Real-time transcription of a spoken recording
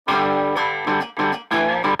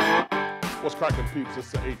What's cracking, peeps?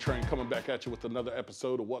 It's the A-Train coming back at you with another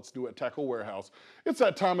episode of What's New at Tackle Warehouse. It's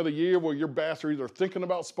that time of the year where your bass are either thinking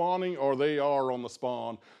about spawning or they are on the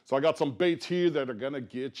spawn. So I got some baits here that are gonna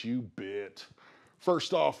get you bit.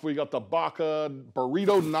 First off, we got the Bacca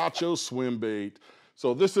Burrito Nacho Swimbait.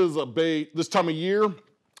 So this is a bait, this time of year,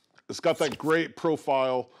 it's got that great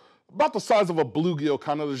profile, about the size of a bluegill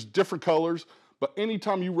kind of. There's different colors, but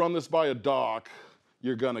anytime you run this by a dock,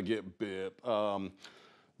 you're gonna get bit.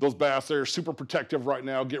 Those bass, they're super protective right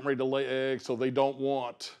now, getting ready to lay eggs, so they don't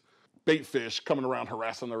want bait fish coming around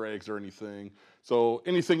harassing their eggs or anything. So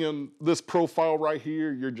anything in this profile right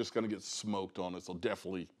here, you're just gonna get smoked on it, so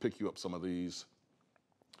definitely pick you up some of these.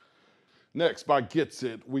 Next, by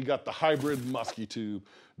Gitzit, we got the hybrid musky tube.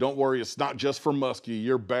 Don't worry, it's not just for musky.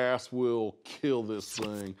 Your bass will kill this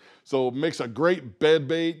thing. So it makes a great bed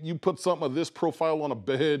bait. You put something of this profile on a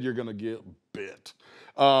bed, you're gonna get bit.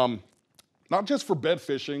 Not just for bed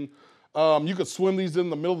fishing. You could swim these in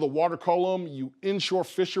the middle of the water column. You inshore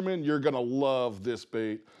fishermen, you're gonna love this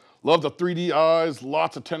bait. Love the 3D eyes,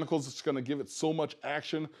 lots of tentacles. It's gonna give it so much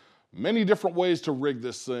action. Many different ways to rig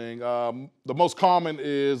this thing. The most common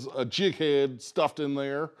is a jig head stuffed in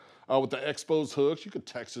there with the exposed hooks. You could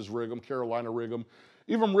Texas rig them, Carolina rig them,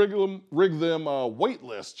 even rig them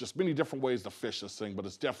weightless. Just many different ways to fish this thing, but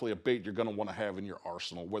it's definitely a bait you're gonna wanna have in your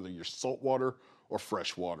arsenal, whether you're saltwater or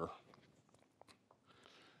freshwater.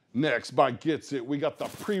 Next, by Gitzit, we got the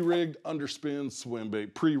pre-rigged underspin swim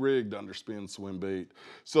bait. Pre-rigged underspin swim bait.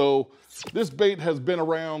 So this bait has been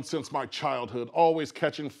around since my childhood, always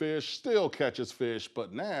catching fish, still catches fish,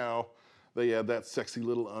 but now they add that sexy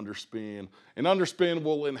little underspin. An underspin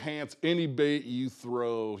will enhance any bait you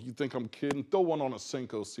throw. You think I'm kidding? Throw one on a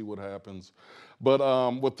Senko, see what happens. But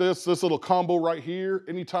with this little combo right here,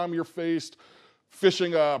 anytime you're faced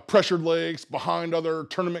fishing pressured lakes behind other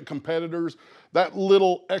tournament competitors, that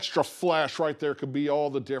little extra flash right there could be all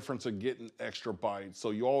the difference in getting extra bites.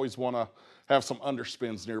 So you always want to have some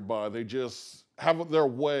underspins nearby. They just have their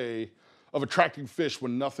way of attracting fish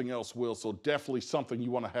when nothing else will. So definitely something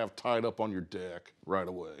you want to have tied up on your deck right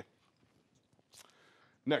away.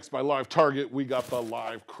 Next, by Livetarget, we got the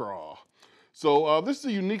Live Craw. So this is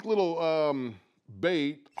a unique little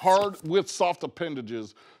bait, hard with soft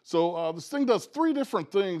appendages. So this thing does three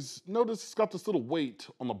different things. Notice it's got this little weight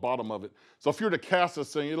on the bottom of it. So if you're to cast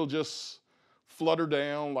this thing, it'll just flutter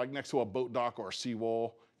down like next to a boat dock or a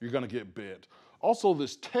seawall. You're gonna get bit. Also,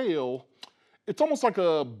 this tail, it's almost like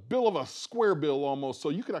a bill of a square bill almost, so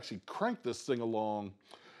you could actually crank this thing along.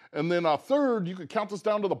 And then third, you could count this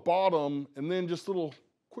down to the bottom and then just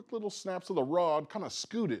quick little snaps of the rod, kind of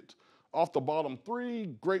scoot it off the bottom. Three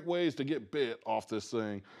great ways to get bit off this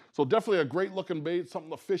thing. So definitely a great looking bait, something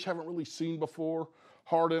the fish haven't really seen before.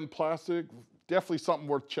 Hard end plastic, definitely something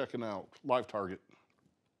worth checking out. Livetarget.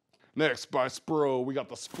 Next, by Spro, we got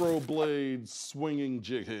the Spro Blade Swinging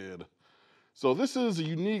Jig Head. So this is a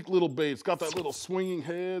unique little bait. It's got that little swinging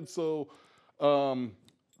head. So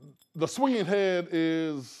the swinging head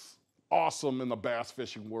is awesome in the bass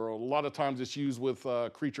fishing world. A lot of times it's used with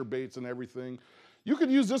creature baits and everything. You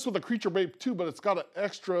could use this with a creature bait too, but it's got an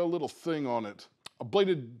extra little thing on it. A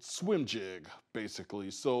bladed swim jig,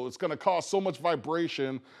 basically. So it's gonna cause so much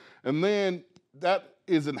vibration, and then that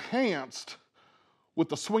is enhanced with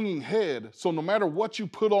the swinging head. So no matter what you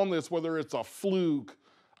put on this, whether it's a fluke,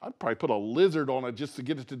 I'd probably put a lizard on it just to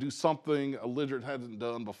get it to do something a lizard hasn't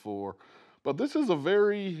done before. But this is a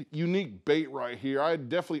very unique bait right here. I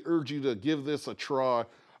definitely urge you to give this a try.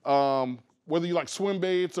 Whether you like swim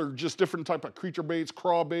baits or just different type of creature baits,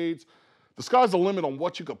 craw baits, the sky's the limit on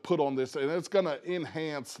what you could put on this, and it's gonna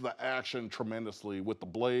enhance the action tremendously with the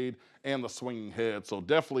blade and the swinging head. So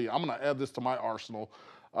definitely, I'm gonna add this to my arsenal.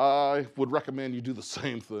 I would recommend you do the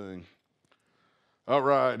same thing. All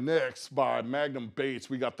right, next by Magnum Baits,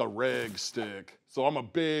 we got the Reg Stick. So I'm a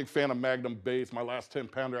big fan of Magnum Baits. My last 10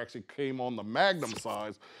 pounder actually came on the Magnum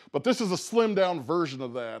size, but this is a slimmed down version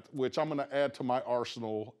of that, which I'm gonna add to my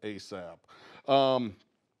arsenal ASAP.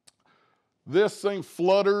 This thing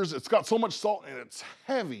flutters, it's got so much salt and it's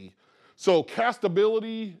heavy. So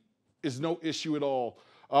castability is no issue at all.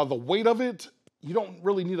 The weight of it, you don't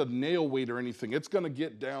really need a nail weight or anything. It's gonna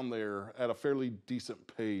get down there at a fairly decent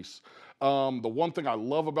pace. The one thing I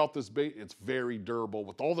love about this bait, it's very durable.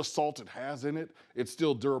 With all the salt it has in it, it's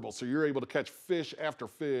still durable. So you're able to catch fish after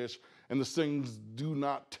fish, and the things do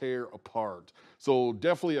not tear apart. So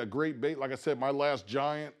definitely a great bait. Like I said, my last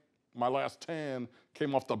giant, my last 10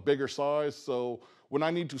 came off the bigger size. So when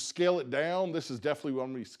I need to scale it down, this is definitely what I'm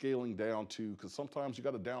gonna be scaling down to, because sometimes you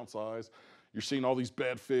gotta downsize. you're seeing all these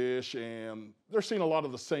bed fish, and they're seeing a lot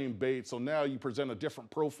of the same bait. So now you present a different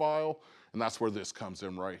profile, and that's where this comes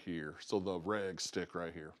in right here. So the reg stick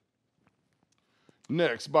right here.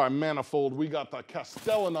 Next, by Manifold, we got the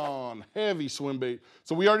Castellanon heavy swim bait.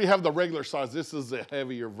 So we already have the regular size. This is the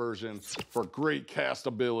heavier version for great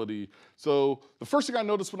castability. So the first thing I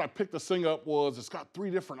noticed when I picked this thing up was it's got 3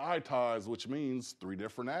 different eye ties, which means 3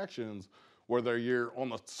 different actions, whether you're on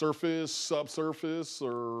the surface, subsurface,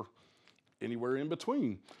 or anywhere in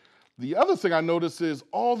between. The other thing I noticed is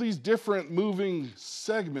all these different moving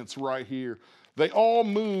segments right here. They all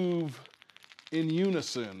move in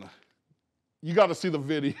unison. You got to see the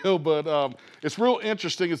video, but it's real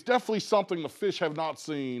interesting. It's definitely something the fish have not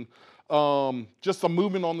seen. Just the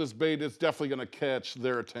movement on this bait is definitely going to catch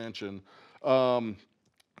their attention.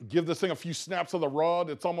 Give this thing a few snaps of the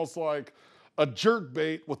rod. It's almost like a jerk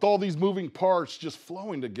bait with all these moving parts just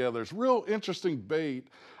flowing together. It's real interesting bait.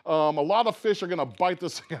 A lot of fish are going to bite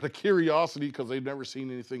this thing out of curiosity because they've never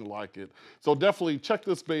seen anything like it. So definitely check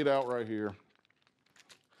this bait out right here.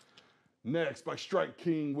 Next, by Strike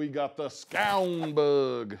King, we got the Scound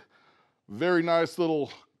Bug. Very nice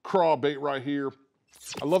little craw bait right here.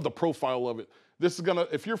 I love the profile of it. This is gonna,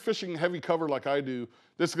 if you're fishing heavy cover like I do,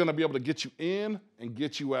 this is gonna be able to get you in and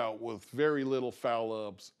get you out with very little foul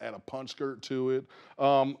ups. Add a punch skirt to it.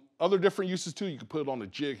 Other different uses too, you can put it on a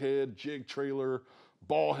jig head, jig trailer,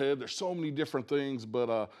 ball head. There's so many different things,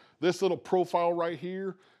 but this little profile right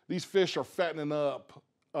here, these fish are fattening up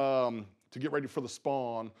to get ready for the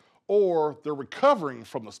spawn, or they're recovering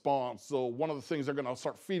from the spawn. So one of the things they're gonna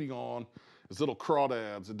start feeding on is little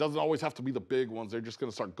crawdads. It doesn't always have to be the big ones. They're just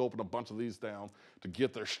gonna start gulping a bunch of these down to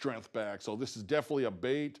get their strength back. So this is definitely a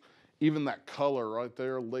bait. Even that color right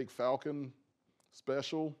there, Lake Falcon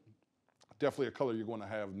special, definitely a color you're gonna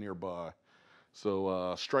have nearby.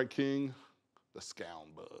 So Strike King, the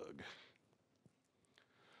Scound Bug.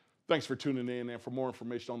 Thanks for tuning in, and for more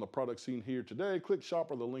information on the products seen here today, click shop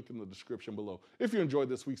or the link in the description below. If you enjoyed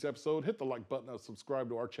this week's episode, hit the like button and subscribe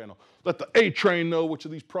to our channel. Let the A-Train know which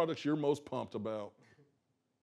of these products you're most pumped about.